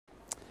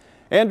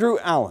Andrew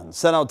Allen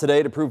set out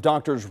today to prove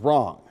doctors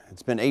wrong.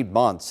 It's been 8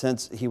 months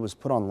since he was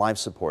put on life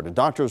support, and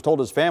doctors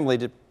told his family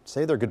to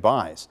say their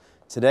goodbyes.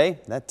 Today,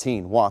 that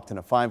teen walked in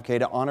a 5K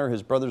to honor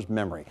his brother's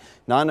memory.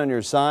 9 on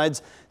your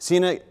sides,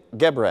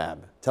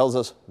 Gebre-Ab tells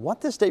us what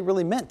this day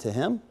really meant to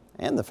him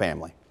and the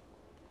family.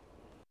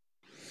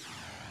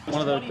 One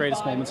of the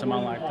greatest moments in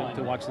my life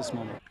to watch this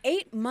moment.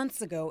 8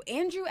 months ago,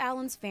 Andrew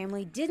Allen's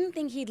family didn't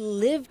think he'd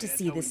live to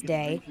see this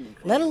day,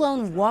 let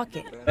alone walk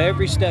it.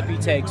 Every step he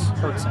takes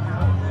hurts him.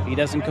 He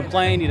doesn't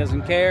complain, he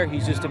doesn't care,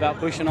 he's just about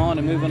pushing on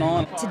and moving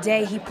on.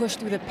 Today, he pushed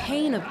through the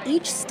pain of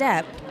each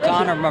step. To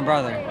honor my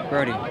brother,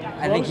 Brody,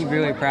 I think he's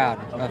really proud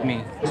of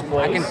me.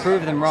 I can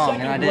prove them wrong,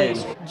 and I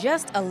did.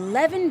 Just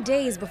 11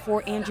 days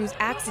before Andrew's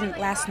accident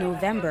last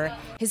November,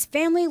 his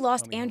family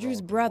lost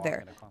Andrew's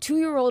brother,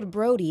 2-year-old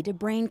Brody, to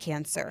brain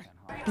cancer.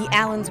 The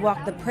Allens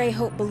walked the Pray,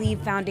 Hope,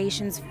 Believe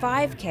Foundation's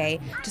 5K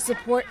to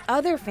support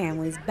other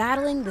families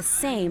battling the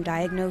same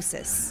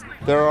diagnosis.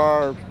 There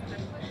are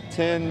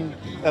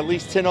at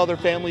least 10 other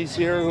families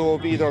here who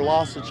have either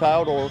lost a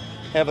child or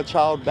have a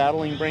child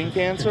battling brain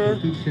cancer,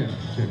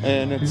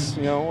 and it's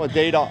a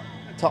day to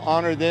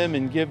honor them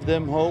and give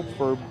them hope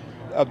for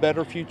a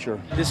better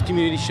future. This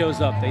community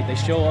shows up. They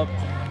show up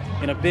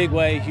in a big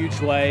way,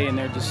 huge way, and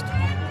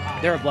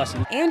they're a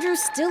blessing.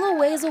 Andrew's still a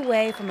ways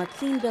away from a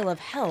clean bill of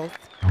health.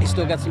 He's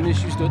still got some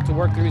issues to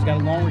work through. He's got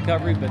a long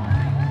recovery, but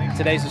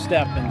today's a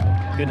step,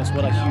 and goodness,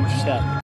 what a huge step.